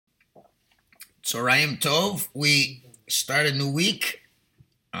Tzorayim Tov, we start a new week.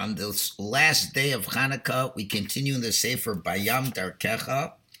 On this last day of Hanukkah, we continue in the Sefer Bayam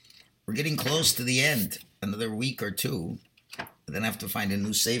Darkecha. We're getting close to the end, another week or two. And then I have to find a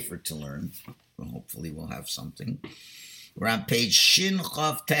new Sefer to learn. Well, hopefully we'll have something. We're on page Shin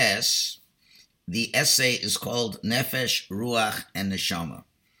Chav Tes. The essay is called Nefesh, Ruach, and Neshamah.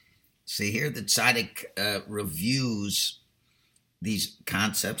 So here the tzaddik reviews these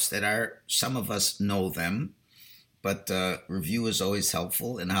concepts that are, some of us know them, but review is always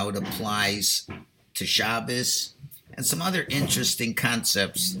helpful, and how it applies to Shabbos and some other interesting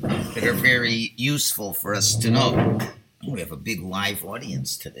concepts that are very useful for us to know. We have a big live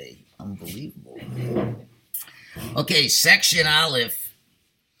audience today. Unbelievable. Okay, section Aleph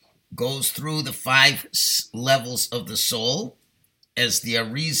goes through the 5 levels of the soul. As the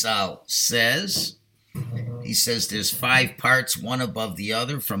Arizal says, he says there's 5 parts, one above the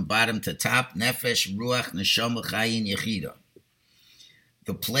other, from bottom to top: Nefesh, Ruach, Neshamah, Chayin, Yechida.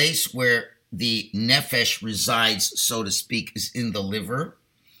 The place where the Nefesh resides, so to speak, is in the liver,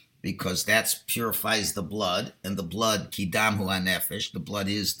 because that purifies the blood, and the blood, Kidam Hu HaNefesh, the blood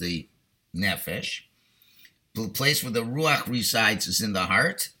is the Nefesh. The place where the Ruach resides is in the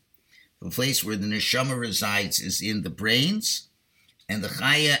heart. The place where the Neshamah resides is in the brains. And the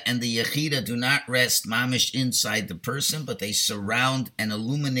Chaya and the Yechida do not rest mamish inside the person, but they surround and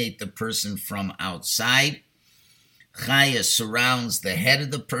illuminate the person from outside. Chaya surrounds the head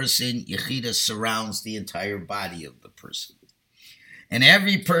of the person. Yechida surrounds the entire body of the person. And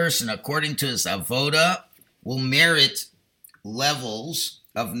every person, according to his avoda, will merit levels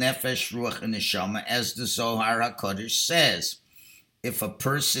of Nefesh, Ruach, and Neshamah, as the Zohar HaKodesh says. If a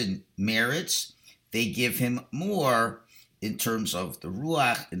person merits, they give him more in terms of the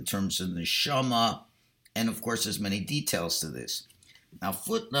Ruach, in terms of the Neshamah, and of course there's many details to this. Now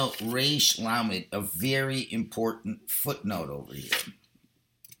footnote Reish Lamed, a very important footnote over here.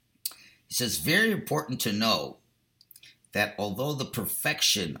 He says, very important to know that although the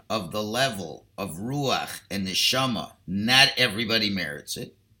perfection of the level of Ruach and Neshamah, not everybody merits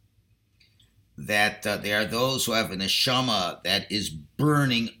it, that there are those who have a Neshamah that is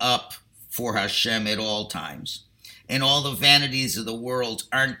burning up for Hashem at all times, and all the vanities of the world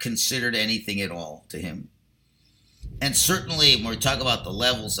aren't considered anything at all to him. And certainly when we talk about the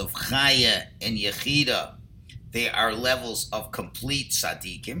levels of Chaya and Yechida, they are levels of complete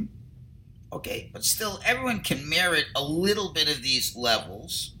tzaddikim. Okay, but still everyone can merit a little bit of these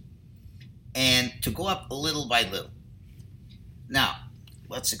levels and to go up a little by little. Now,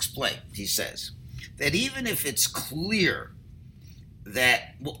 let's explain. He says that even if it's clear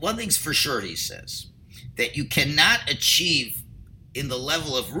that, one thing's for sure, he says, that you cannot achieve in the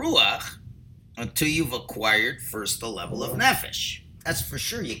level of Ruach until you've acquired first the level of Nefesh. That's for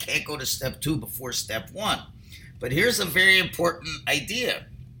sure. You can't go to step 2 before step 1. But here's a very important idea.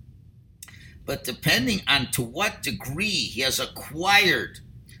 But depending on to what degree he has acquired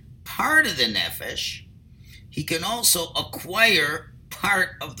part of the Nefesh, he can also acquire part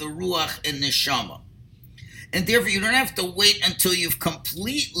of the Ruach and Neshamah. And therefore, you don't have to wait until you've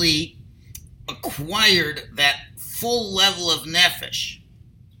completely acquired that full level of Nefesh.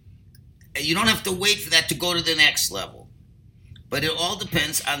 You don't have to wait for that to go to the next level. But it all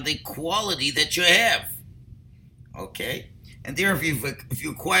depends on the quality that you have. Okay? And therefore, if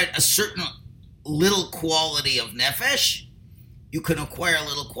you acquired a certain little quality of Nefesh, you can acquire a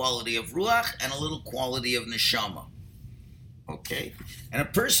little quality of Ruach and a little quality of Neshamah. Okay? And a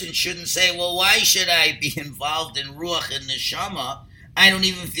person shouldn't say, well, why should I be involved in Ruach and Neshamah? I don't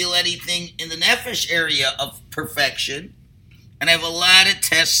even feel anything in the Nefesh area of perfection, and I have a lot of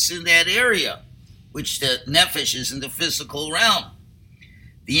tests in that area, which the Nefesh is in the physical realm.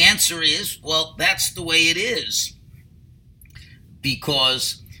 The answer is, well, that's the way it is.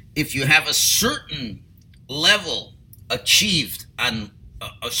 Because if you have a certain level achieved on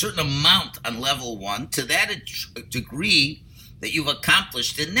a certain amount on level 1, to that degree that you've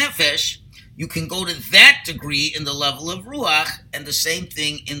accomplished in Nefesh, you can go to that degree in the level of Ruach, and the same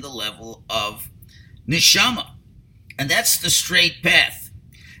thing in the level of Neshamah. And that's the straight path.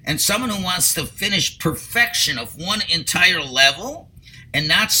 And someone who wants to finish perfection of one entire level and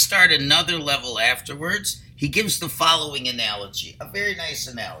not start another level afterwards, he gives the following analogy, a very nice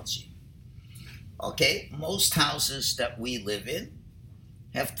analogy. Okay, most houses that we live in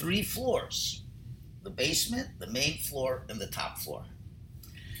have 3 floors: the basement, the main floor, and the top floor.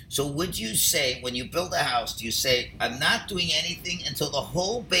 So would you say, when you build a house, do you say, I'm not doing anything until the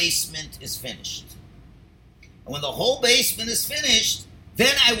whole basement is finished? And when the whole basement is finished,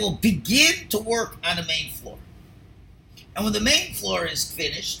 then I will begin to work on the main floor. And when the main floor is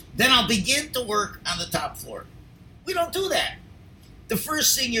finished, then I'll begin to work on the top floor. We don't do that. The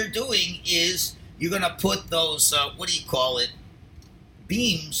first thing you're doing is you're going to put those,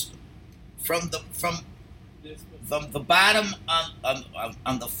 beams from the bottom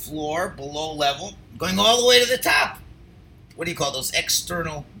on the floor below level, going all the way to the top. What do you call those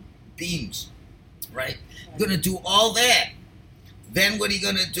external beams, right? You're going to do all that. Then what are you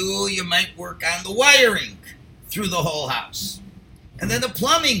going to do? You might work on the wiring through the whole house. And then the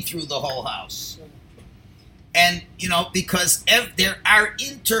plumbing through the whole house. And, because there are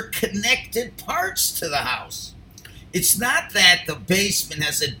interconnected parts to the house. It's not that the basement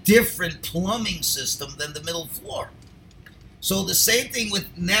has a different plumbing system than the middle floor. So the same thing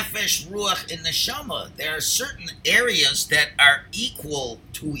with Nefesh, Ruach, and Neshamah. There are certain areas that are equal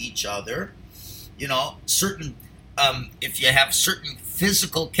to each other. If you have certain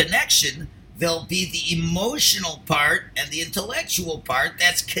physical connection, there'll be the emotional part and the intellectual part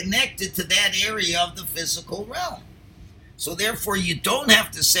that's connected to that area of the physical realm. So therefore, you don't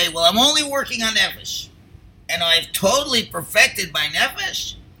have to say, well, I'm only working on Nefesh, and I've totally perfected my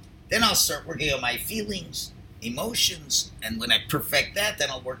Nefesh. Then I'll start working on my feelings, emotions, and when I perfect that,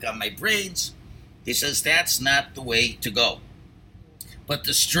 then I'll work on my brains. He says that's not the way to go. But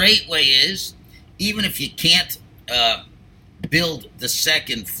the straight way is, even if you can't build the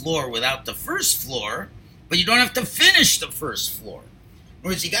second floor without the first floor, but you don't have to finish the first floor. In other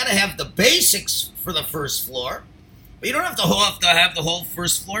words, you got to have the basics for the first floor, but you don't have to have the whole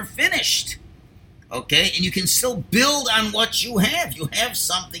first floor finished. Okay? And you can still build on what you have. You have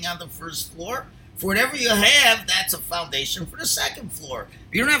something on the first floor. For whatever you have, that's a foundation for the second floor.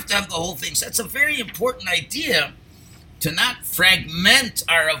 You don't have to have the whole thing. So that's a very important idea, to not fragment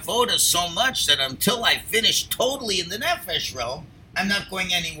our avoda so much that until I finish totally in the Nefesh realm, I'm not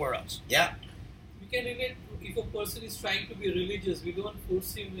going anywhere else. Yeah? We can relate, if a person is trying to be religious, we don't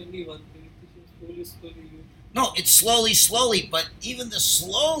force him anyone. Slowly. No, it's slowly, but even the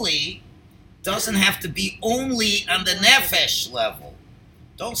slowly doesn't have to be only on the Nefesh level.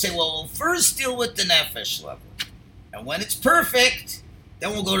 Don't say, well, we'll first deal with the Nefesh level. And when it's perfect,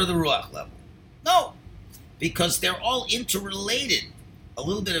 then we'll go to the Ruach level. No. Because they're all interrelated. A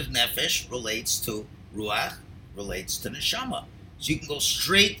little bit of Nefesh relates to Ruach, relates to Neshamah. So you can go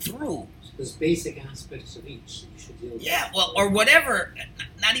straight through. There's basic aspects of each you should deal with. Yeah, well, or whatever,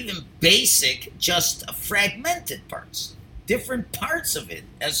 not even basic, just fragmented parts. Different parts of it,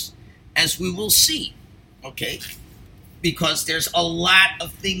 as we will see. Okay? Because there's a lot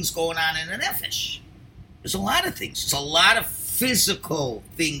of things going on in the Nefesh. There's a lot of things. There's a lot of physical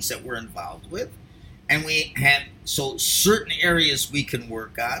things that we're involved with. And we have, so certain areas we can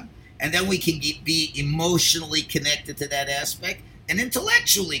work on, and then we can be emotionally connected to that aspect and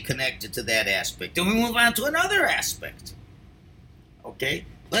intellectually connected to that aspect. Then we move on to another aspect. Okay?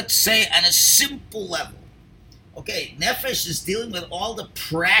 Let's say on a simple level. Okay, Nefesh is dealing with all the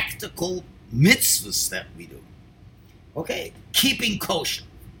practical mitzvahs that we do. Okay, keeping kosher.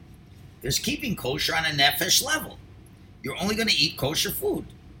 There's keeping kosher on a Nefesh level. You're only going to eat kosher food.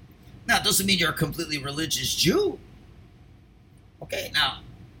 Now, it doesn't mean you're a completely religious Jew. Okay, now,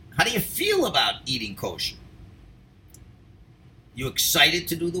 how do you feel about eating kosher? You excited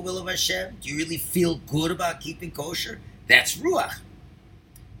to do the will of Hashem? Do you really feel good about keeping kosher? That's Ruach.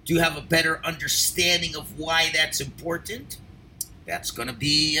 Do you have a better understanding of why that's important? That's going to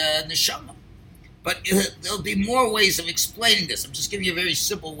be Neshamah. But there'll be more ways of explaining this. I'm just giving you a very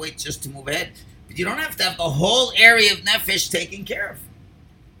simple way just to move ahead. But you don't have to have the whole area of Nefesh taken care of.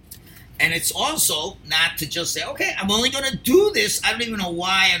 And it's also not to just say, okay, I'm only going to do this. I don't even know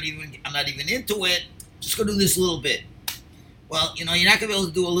why. I'm not even into it. Just going to do this a little bit. Well, you're not going to be able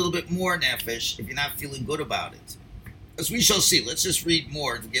to do a little bit more Nefesh if you're not feeling good about it. As we shall see. Let's just read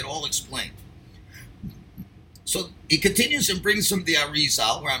more to get all explained. So he continues and brings from the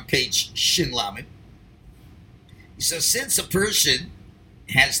Arizal. We're on page Shin Lamed. He says, since a person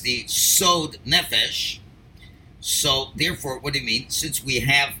has the Sod Nefesh, so therefore, what do you mean? Since we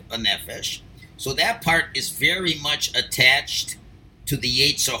have a Nefesh, so that part is very much attached to the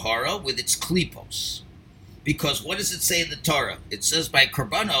Yetzer Hara with its klipos. Because what does it say in the Torah? It says by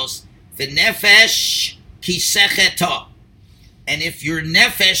Korbanos, v'nefesh kisecheto. And if your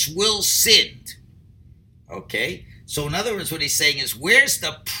Nefesh will sin, okay? So in other words, what he's saying is, where's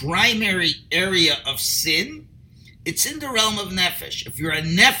the primary area of sin? It's in the realm of Nefesh. If you're a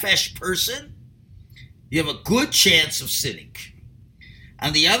Nefesh person, you have a good chance of sinning.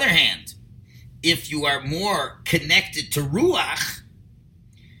 On the other hand, if you are more connected to Ruach,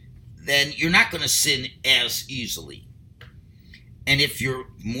 then you're not going to sin as easily. And if you're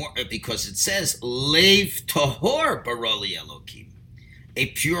more, because it says, Lev Tahor Baroli Elokim, a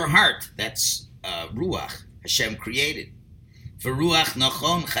pure heart, that's Ruach, Hashem created. For Ruach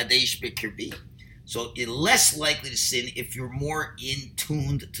Nachon Chadesh B'Kirbi. So you're less likely to sin if you're more in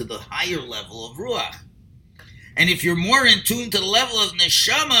tuned to the higher level of Ruach. And if you're more in tune to the level of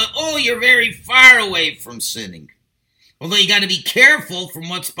Neshamah, you're very far away from sinning. Although you got to be careful from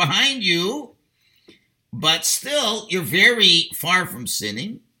what's behind you, but still, you're very far from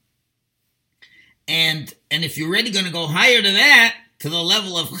sinning. And if you're really going to go higher to that, to the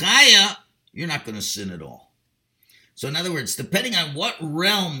level of Chaya, you're not going to sin at all. So in other words, depending on what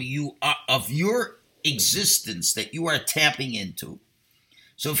realm you are of your existence that you are tapping into.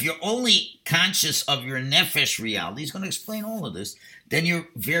 So if you're only conscious of your Nefesh reality, he's going to explain all of this, then you're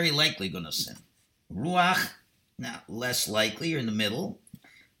very likely going to sin. Ruach, not less likely, you're in the middle.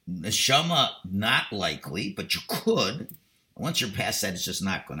 Neshamah, not likely, but you could. Once you're past that, it's just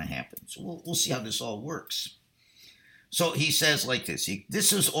not going to happen. So we'll see how this all works. So he says like this.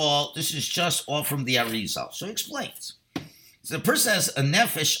 This is just all from the Arizal. So he explains. So the person has a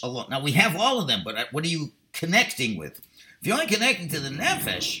Nefesh alone. Now we have all of them, but what are you connecting with? If you're only connecting to the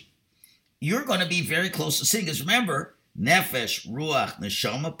Nefesh, you're going to be very close to sin. Because remember, Nefesh, Ruach,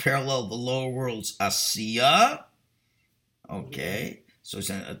 Neshamah parallel the lower world's Asiya. Okay. So it's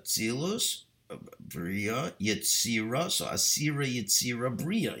an Atzilus, Bria, Yetzira. So Asira, Yetzira,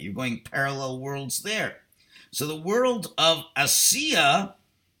 Bria. You're going parallel worlds there. So the world of Asiya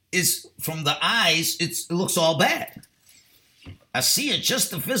is, from the eyes, it looks all bad. Asiya,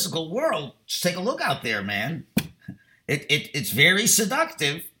 just the physical world, just take a look out there, man. It's very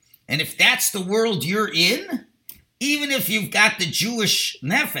seductive. And if that's the world you're in, even if you've got the Jewish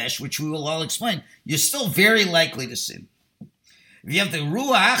Nefesh, which we will all explain, you're still very likely to sin. If you have the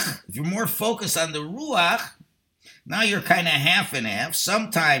Ruach, if you're more focused on the Ruach, now you're kind of half and half.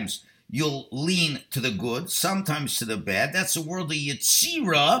 Sometimes you'll lean to the good, sometimes to the bad. That's the world of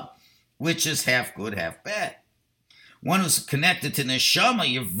Yetzira, which is half good, half bad. One who's connected to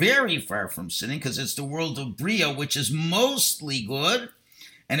Neshamah, you're very far from sinning because it's the world of Bria, which is mostly good.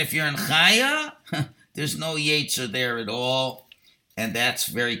 And if you're in Chaya, there's no Yetzer there at all. And that's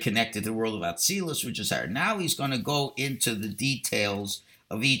very connected to the world of Atzilus, which is hard. Now he's going to go into the details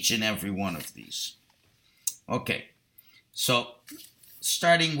of each and every one of these. Okay, so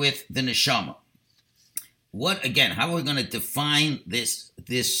starting with the Neshamah. How are we going to define this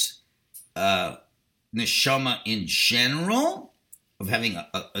Neshamah in general, of having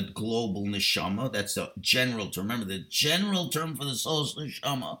a global Neshamah? That's a general term. Remember, the general term for the soul's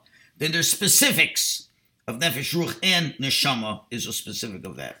Neshamah. Then there's specifics of Nefesh, Ruach, and Neshamah is a specific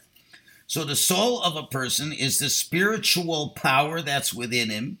of that. So the soul of a person is the spiritual power that's within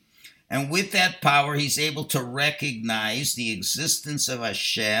him. And with that power, he's able to recognize the existence of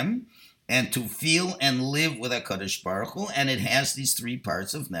Hashem and to feel and live with HaKadosh Baruch Hu. And it has these three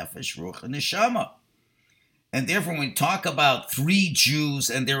parts of Nefesh, Ruach, and Neshamah. And therefore, when we talk about three Jews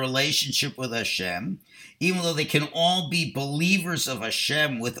and their relationship with Hashem, even though they can all be believers of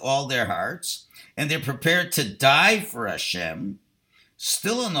Hashem with all their hearts, and they're prepared to die for Hashem,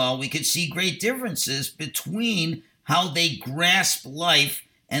 still in all, we could see great differences between how they grasp life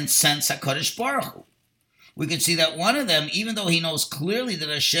and sense HaKadosh Baruch Hu. We could see that one of them, even though he knows clearly that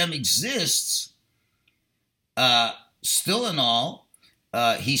Hashem exists, still in all,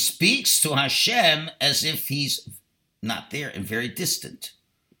 he speaks to Hashem as if he's not there and very distant.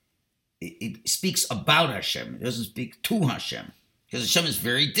 It speaks about Hashem. It doesn't speak to Hashem, because Hashem is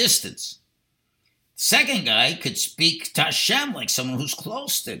very distant. Second guy could speak to Hashem like someone who's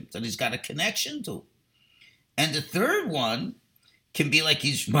close to him, that he's got a connection to. And the third one can be like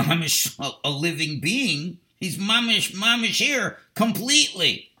he's mamish, a living being. He's mamish here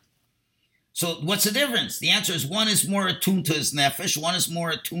completely. So what's the difference? The answer is one is more attuned to his nefesh, one is more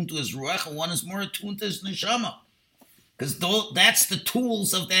attuned to his ruach, and one is more attuned to his neshama. Because that's the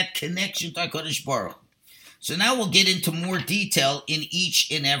tools of that connection to HaKadosh Baruch Hu. So now we'll get into more detail in each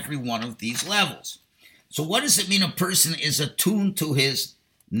and every one of these levels. So what does it mean a person is attuned to his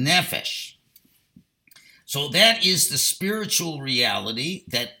nefesh? So that is the spiritual reality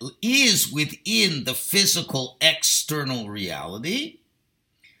that is within the physical external reality.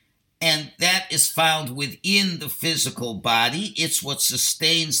 And that is found within the physical body. It's what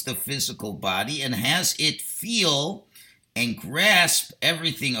sustains the physical body and has it feel and grasp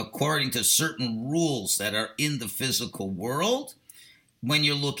everything according to certain rules that are in the physical world when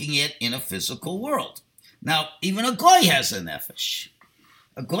you're looking at in a physical world. Now, even a goy has a nefesh.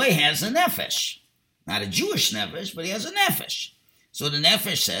 A goy has a nefesh. Not a Jewish nefesh, but he has a nefesh. So the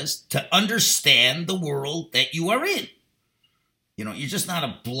nefesh says to understand the world that you are in. You're just not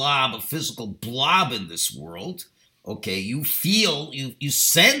a blob, a physical blob in this world. Okay, you feel, you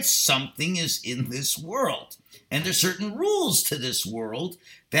sense something is in this world. And there's certain rules to this world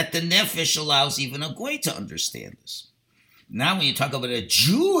that the Nefesh allows even a goy to understand this. Now when you talk about a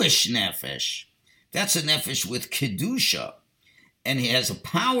Jewish Nefesh, that's a Nefesh with Kedusha. And he has a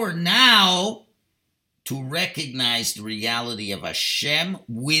power now to recognize the reality of Hashem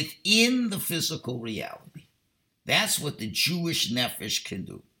within the physical reality. That's what the Jewish Nefesh can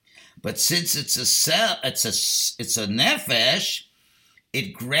do. But since it's a Nefesh,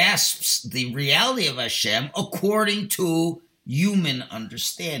 it grasps the reality of Hashem according to human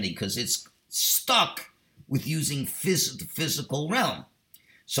understanding, because it's stuck with using the physical realm.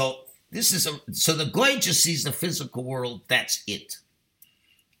 So the goy just sees the physical world. That's it.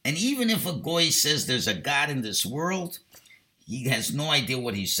 And even if a goy says there's a God in this world, he has no idea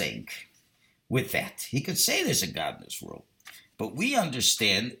what he's saying. With that, he could say there's a God in this world, but we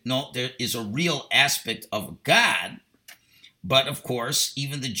understand no, there is a real aspect of God. But of course,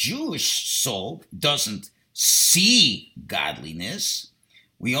 even the Jewish soul doesn't see godliness.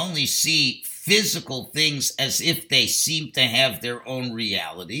 We only see physical things as if they seem to have their own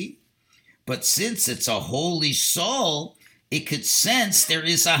reality. But since it's a holy soul, it could sense there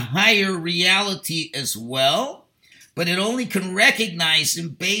is a higher reality as well. But it only can recognize him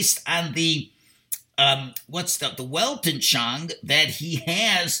based on the the Weltanschauung that he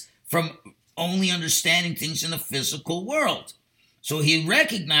has from only understanding things in the physical world. So he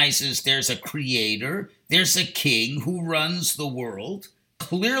recognizes there's a creator, there's a king who runs the world.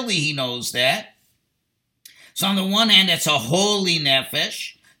 Clearly he knows that. So on the one hand, it's a holy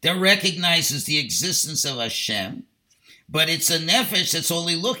nefesh that recognizes the existence of Hashem, but it's a nefesh that's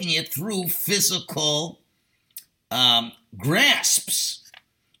only looking at through physical grasps.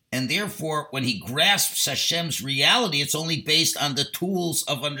 And therefore, when he grasps Hashem's reality, it's only based on the tools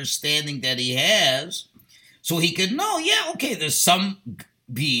of understanding that he has. So he could know, there's some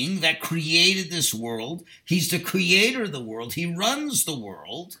being that created this world. He's the creator of the world. He runs the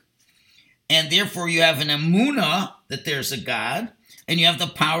world. And therefore, you have an emunah that there's a God. And you have the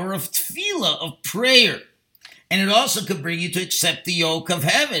power of tefillah, of prayer. And it also could bring you to accept the yoke of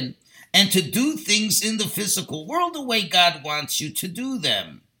heaven and to do things in the physical world the way God wants you to do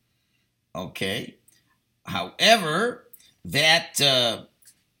them. Okay. However, that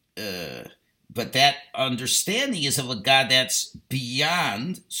understanding is of a God that's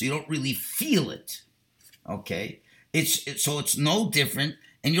beyond, so you don't really feel it. Okay. So it's no different,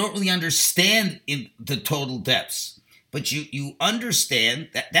 and you don't really understand in the total depths. But you understand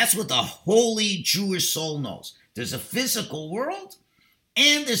that's what the holy Jewish soul knows. There's a physical world,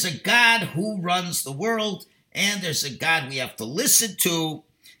 and there's a God who runs the world, and there's a God we have to listen to,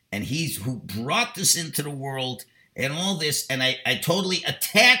 and he's who brought this into the world and all this. And I totally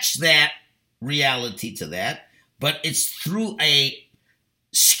attach that reality to that, but it's through a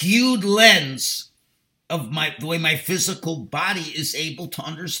skewed lens of the way my physical body is able to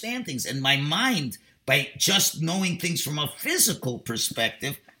understand things, and my mind, by just knowing things from a physical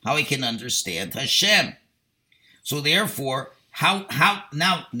perspective, how I can understand Hashem. So therefore, how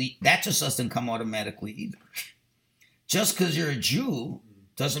now that just doesn't come automatically either. Just because you're a Jew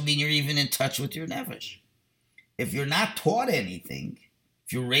doesn't mean you're even in touch with your nefesh. If you're not taught anything,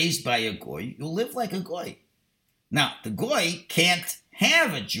 if you're raised by a goy, you'll live like a goy. Now, the goy can't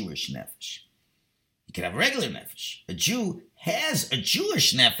have a Jewish nefesh. You can have a regular nefesh. A Jew has a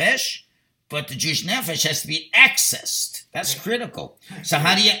Jewish nefesh, but the Jewish nefesh has to be accessed. That's critical. So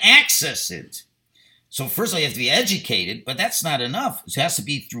how do you access it? So first of all, you have to be educated, but that's not enough. It has to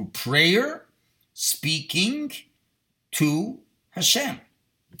be through prayer, speaking to Hashem.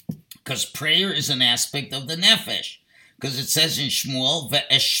 Because prayer is an aspect of the nefesh. Because it says in Shmuel,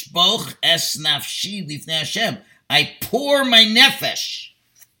 Ve'eshpoch es nafshi lifnei Hashem. I pour my nefesh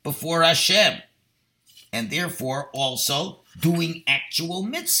before Hashem. And therefore also doing actual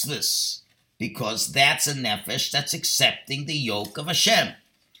mitzvahs. Because that's a nefesh that's accepting the yoke of Hashem.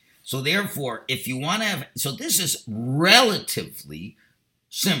 So therefore, if you want to have... So this is relatively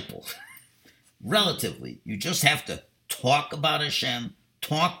simple. Relatively. You just have to talk about Hashem,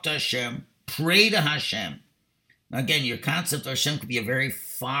 talk to Hashem, pray to Hashem. Now again, your concept of Hashem could be a very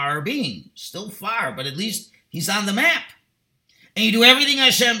far being. Still far, but at least he's on the map. And you do everything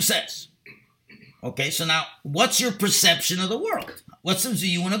Hashem says. Okay, so now, what's your perception of the world? What's the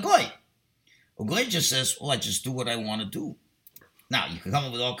you and a goy? A goy just says, I just do what I want to do. Now, you can come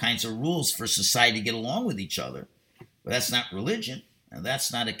up with all kinds of rules for society to get along with each other, but that's not religion, and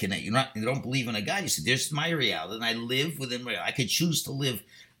that's not a connect. You don't believe in a God. You say, there's my reality, and I live within my reality. I could choose to live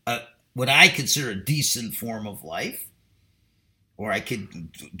what I consider a decent form of life, Or I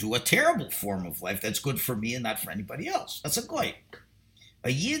could do a terrible form of life that's good for me and not for anybody else. That's a goy. A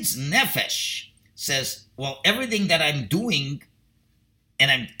Yid's Nefesh says, well, everything that I'm doing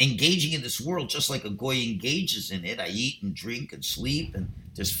and I'm engaging in this world just like a goy engages in it. I eat and drink and sleep, and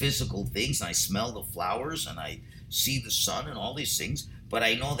there's physical things, and I smell the flowers, and I see the sun and all these things, but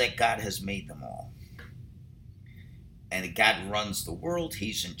I know that God has made them all. And God runs the world.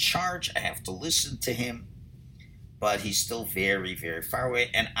 He's in charge. I have to listen to him. But he's still very, very far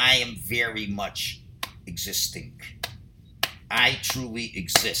away, and I am very much existing. I truly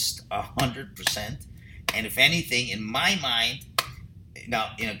exist 100%. And if anything, in my mind,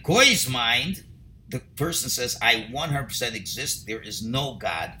 now in a goy's mind, the person says, I 100% exist. There is no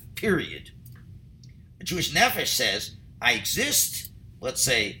God, period. A Jewish nefesh says, I exist, let's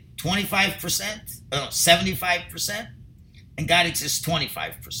say 25%, 75%, and God exists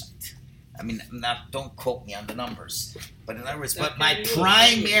 25%. I mean, don't quote me on the numbers, but in other words, but my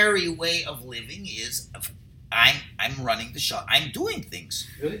primary way of living is I'm running the show. I'm doing things.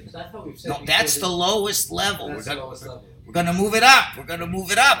 Really? Because I thought we've said no, that's the lowest level. That's the lowest level. We're going to move it up. We're going to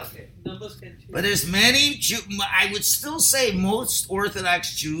move it up. Okay. Numbers can change. But there's many I would still say most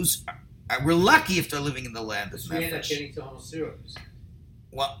Orthodox Jews we're lucky if they're living in the land of We end up Nefesh. getting to almost zeros.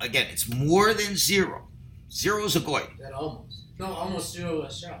 Well, again, it's more than zero. Zero is a goy. That almost. No, almost zero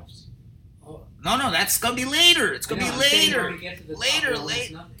ourselves. Oh, No, that's going to be later. It's going to be later.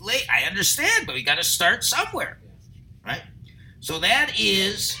 Later. I understand, but we got to start somewhere, right? So that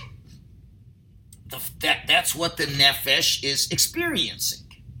is that's what the nefesh is experiencing.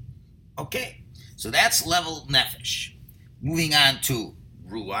 Okay, so that's level nefesh. Moving on to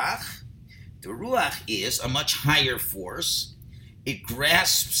ruach. The ruach is a much higher force. It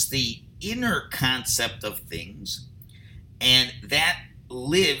grasps the inner concept of things, and that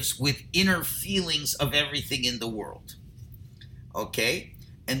lives with inner feelings of everything in the world. Okay?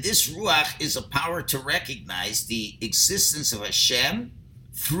 And this Ruach is a power to recognize the existence of Hashem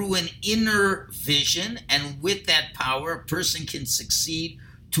through an inner vision, and with that power, a person can succeed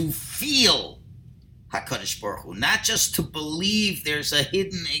to feel HaKadosh Baruch Hu, not just to believe there's a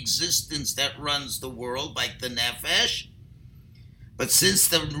hidden existence that runs the world like the Nefesh, but since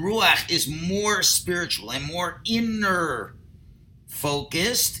the Ruach is more spiritual and more inner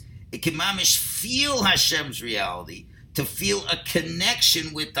focused, it can mamish feel Hashem's reality, to feel a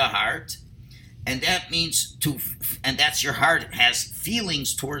connection with the heart, and that means and that's your heart has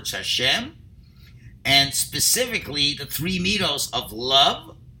feelings towards Hashem, and specifically the three midos of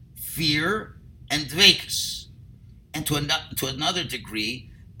love, fear, and dveikus, and to another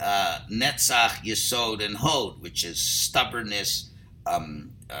degree, netzach, yesod, and hod, which is stubbornness,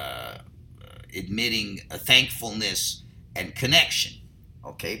 admitting thankfulness, and connection.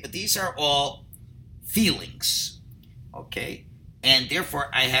 Okay, but these are all feelings. Okay, and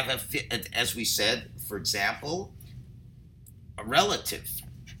therefore I have as we said, for example, a relative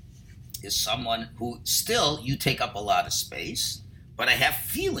is someone who still you take up a lot of space, but I have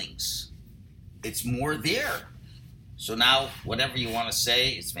feelings. It's more there. So now whatever you want to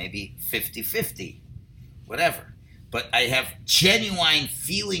say, it's maybe 50-50, whatever. But I have genuine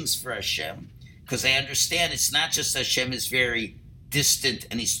feelings for Hashem, because I understand it's not just Hashem is very distant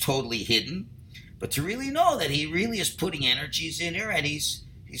and he's totally hidden, but to really know that he really is putting energies in here, and he's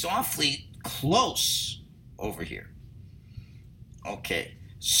awfully close over here. Okay,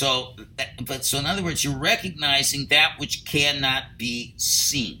 so in other words, you're recognizing that which cannot be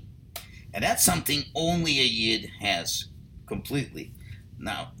seen, and that's something only a Yid has completely.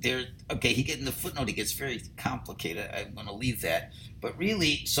 Now, he gets in the footnote, it gets very complicated. I'm going to leave that. But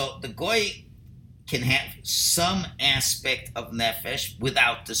really, so the Goy can have some aspect of Nefesh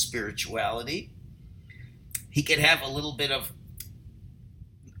without the spirituality. He could have a little bit of,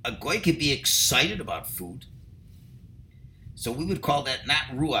 a Goy could be excited about food. So we would call that not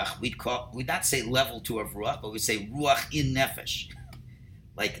Ruach. We'd not say level 2 of Ruach, but we'd say Ruach in Nefesh.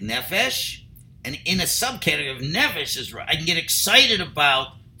 Like Nefesh, and in a subcategory of Nefesh is I can get excited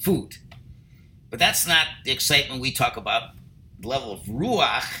about food. But that's not the excitement we talk about. The level of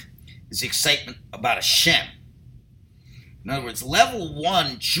Ruach is excitement about Hashem. In other words, level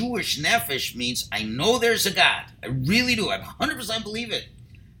 1 Jewish Nefesh means I know there's a God. I really do. I 100% believe it.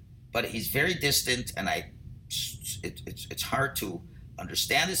 But he's very distant, and it's hard to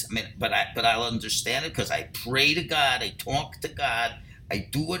understand this. I mean, but I'll understand it because I pray to God, I talk to God, I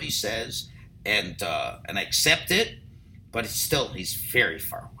do what he says, and I accept it, but he's very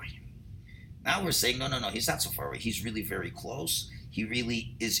far away. Now we're saying, no, he's not so far away. He's really very close. He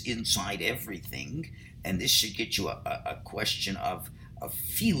really is inside everything, and this should get you a question of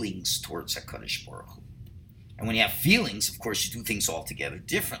feelings towards HaKadosh Baruch Hu. And when you have feelings, of course, you do things altogether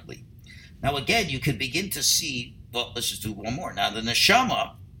differently. Now, again, you can begin to see, well, let's just do one more. Now, the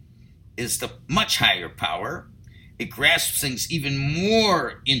Neshamah is the much higher power. It grasps things even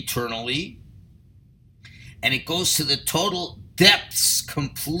more internally, and it goes to the total depths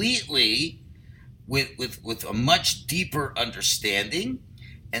completely with a much deeper understanding,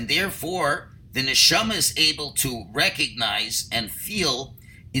 and therefore the neshama is able to recognize and feel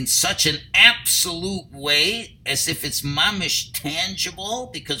in such an absolute way, as if it's mamish tangible,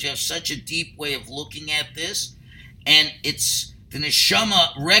 because you have such a deep way of looking at this, and it's the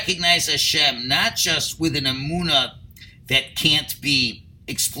neshama recognize Hashem not just with an emunah that can't be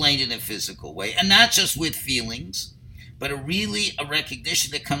explained in a physical way, and not just with feelings, but a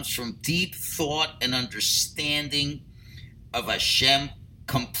recognition that comes from deep thought and understanding of Hashem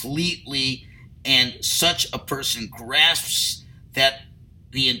completely, and such a person grasps that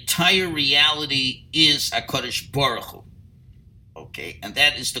the entire reality is HaKadosh Baruch Hu. Okay, and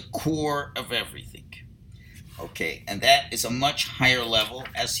that is the core of everything. Okay, and that is a much higher level,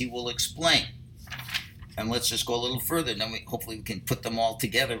 as he will explain. And let's just go a little further, and then hopefully we can put them all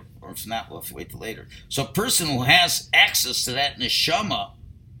together, or if not, we'll have to wait till later. So a person who has access to that neshama,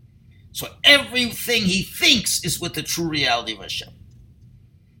 so everything he thinks is with the true reality of Hashem.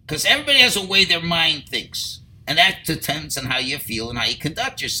 Because everybody has a way their mind thinks, and that depends on how you feel and how you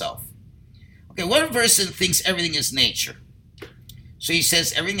conduct yourself. Okay, one person thinks everything is nature. So he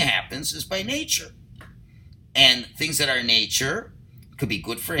says everything that happens is by nature. And things that are nature could be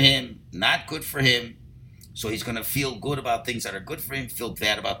good for him, not good for him. So he's going to feel good about things that are good for him, feel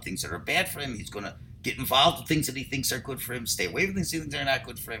bad about things that are bad for him. He's going to get involved with things that he thinks are good for him, stay away from things he thinks are not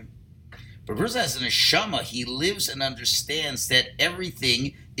good for him. But a person has a neshama, he lives and understands that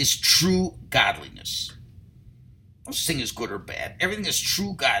everything is true godliness. No such thing is good or bad. Everything is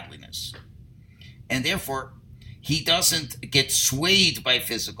true godliness. And therefore, he doesn't get swayed by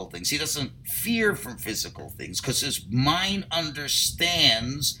physical things. He doesn't fear from physical things, because his mind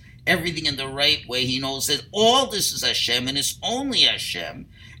understands everything in the right way. He knows that all this is Hashem and it's only Hashem.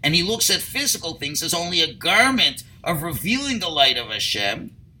 And he looks at physical things as only a garment of revealing the light of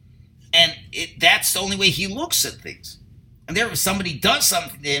Hashem. And that's the only way he looks at things. And therefore, if somebody does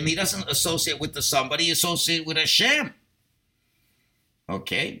something to him, he doesn't associate with the somebody, he associates with Hashem.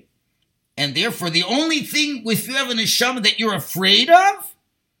 Okay? And therefore, the only thing, if you have a neshama that you're afraid of,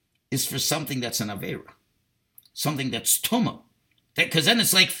 is for something that's an avera. Something that's tumah. Because then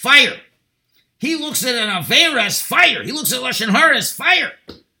it's like fire. He looks at an avera as fire. He looks at Lashon Hara as fire.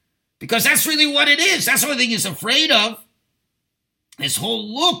 Because that's really what it is. That's the only thing he's afraid of. His whole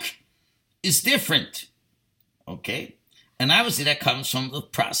look is different. Okay? And obviously that comes from the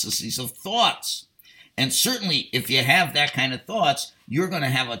processes of thoughts. And certainly if you have that kind of thoughts, you're going to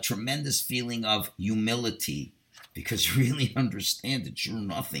have a tremendous feeling of humility, because you really understand that you're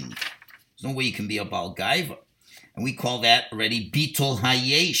nothing. There's no way you can be a Baal Gaiva. And we call that already Bitol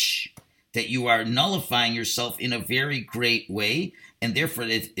Hayesh, that you are nullifying yourself in a very great way, and therefore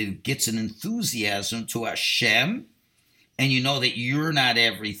it gets an enthusiasm to Hashem, and you know that you're not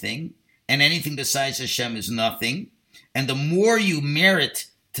everything, and anything besides Hashem is nothing. And the more you merit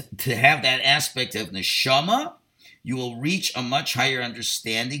to have that aspect of neshama, you will reach a much higher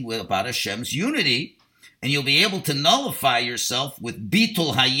understanding about Hashem's unity, and you'll be able to nullify yourself with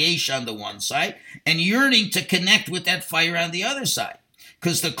Bitul Hayesh on the one side, and yearning to connect with that fire on the other side.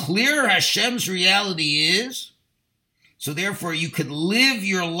 Because the clearer Hashem's reality is, so therefore you could live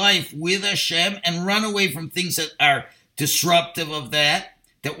your life with Hashem and run away from things that are disruptive of that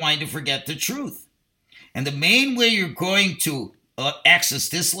want you to forget the truth. And the main way you're going to access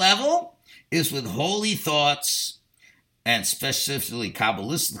this level is with holy thoughts, and specifically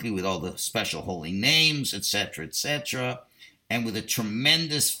Kabbalistically with all the special holy names, etc., and with a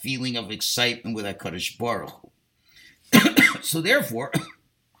tremendous feeling of excitement with HaKadosh Baruch Hu. So therefore,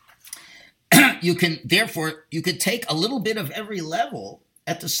 you could take a little bit of every level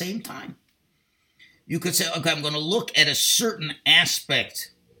at the same time. You could say, okay, I'm going to look at a certain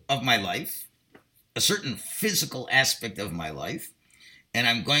aspect of my life, a certain physical aspect of my life, and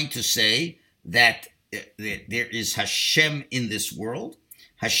I'm going to say that there is Hashem in this world.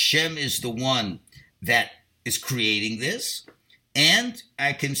 Hashem is the one that is creating this, and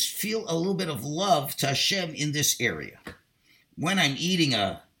I can feel a little bit of love to Hashem in this area. When I'm eating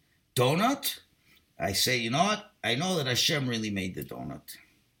a donut, I say, you know what? I know that Hashem really made the donut.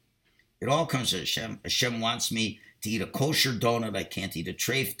 It all comes to Hashem. Hashem wants me to eat a kosher donut. I can't eat a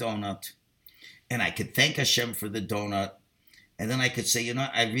treif donut. And I could thank Hashem for the donut. And then I could say, you know,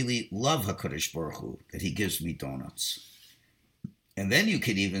 I really love HaKadosh Baruch Hu, that he gives me donuts. And then you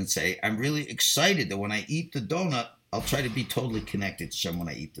could even say, I'm really excited that when I eat the donut, I'll try to be totally connected to Hashem when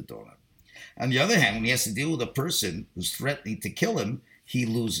I eat the donut. On the other hand, when he has to deal with a person who's threatening to kill him, he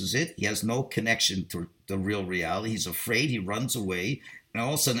loses it. He has no connection to the real reality. He's afraid. He runs away. And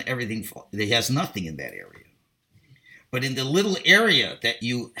all of a sudden, he has nothing in that area. But in the little area that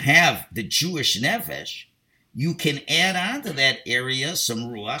you have the Jewish Nefesh, you can add on to that area some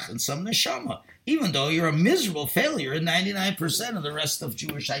Ruach and some Neshamah, even though you're a miserable failure in 99% of the rest of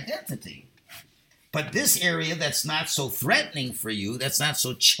Jewish identity. But this area that's not so threatening for you, that's not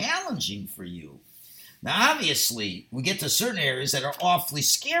so challenging for you. Now, obviously, we get to certain areas that are awfully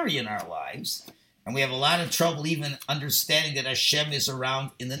scary in our lives, and we have a lot of trouble even understanding that Hashem is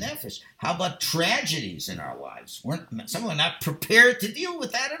around in the Nefesh. How about tragedies in our lives? Some are not prepared to deal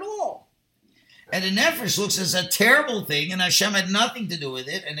with that at all. And the Nefesh looks as a terrible thing, and Hashem had nothing to do with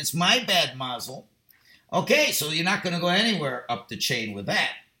it, and it's my bad mazel. Okay, so you're not going to go anywhere up the chain with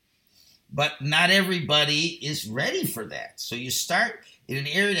that. But not everybody is ready for that. So you start in an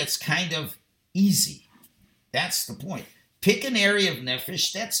area that's kind of easy. That's the point. Pick an area of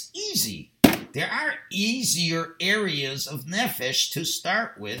Nefesh that's easy. There are easier areas of Nefesh to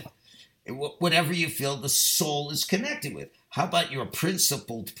start with, whatever you feel the soul is connected with. How about you're a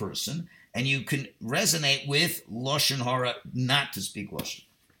principled person, and you can resonate with Lashon Hara, not to speak Lashon.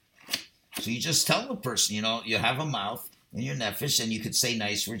 So you just tell the person, you have a mouth in your Nefesh, and you could say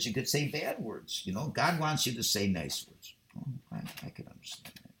nice words, you could say bad words. God wants you to say nice words. I can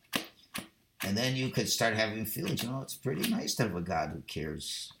understand that. And then you could start having feelings, it's pretty nice to have a God who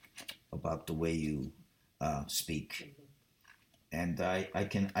cares about the way you speak. And I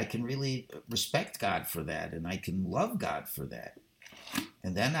can really respect God for that, and I can love God for that.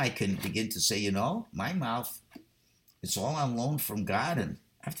 And then I can begin to say, my mouth, it's all on loan from God, and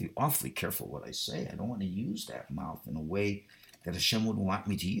I have to be awfully careful what I say. I don't want to use that mouth in a way that Hashem wouldn't want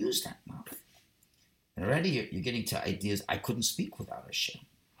me to use that mouth. And already you're getting to ideas, I couldn't speak without Hashem.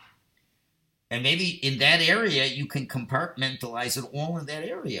 And maybe in that area, you can compartmentalize it all in that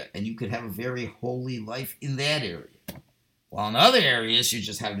area, and you could have a very holy life in that area. While in other areas, you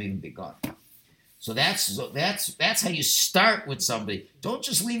just haven't even begun. So that's how you start with somebody. Don't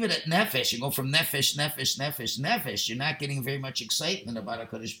just leave it at Nefesh. You go from Nefesh, Nefesh, Nefesh, Nefesh. You're not getting very much excitement about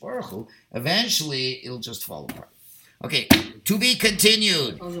HaKadosh Baruch Hu. Eventually, it'll just fall apart. Okay, to be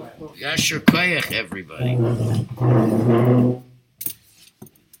continued. Yashar Koyach, everybody.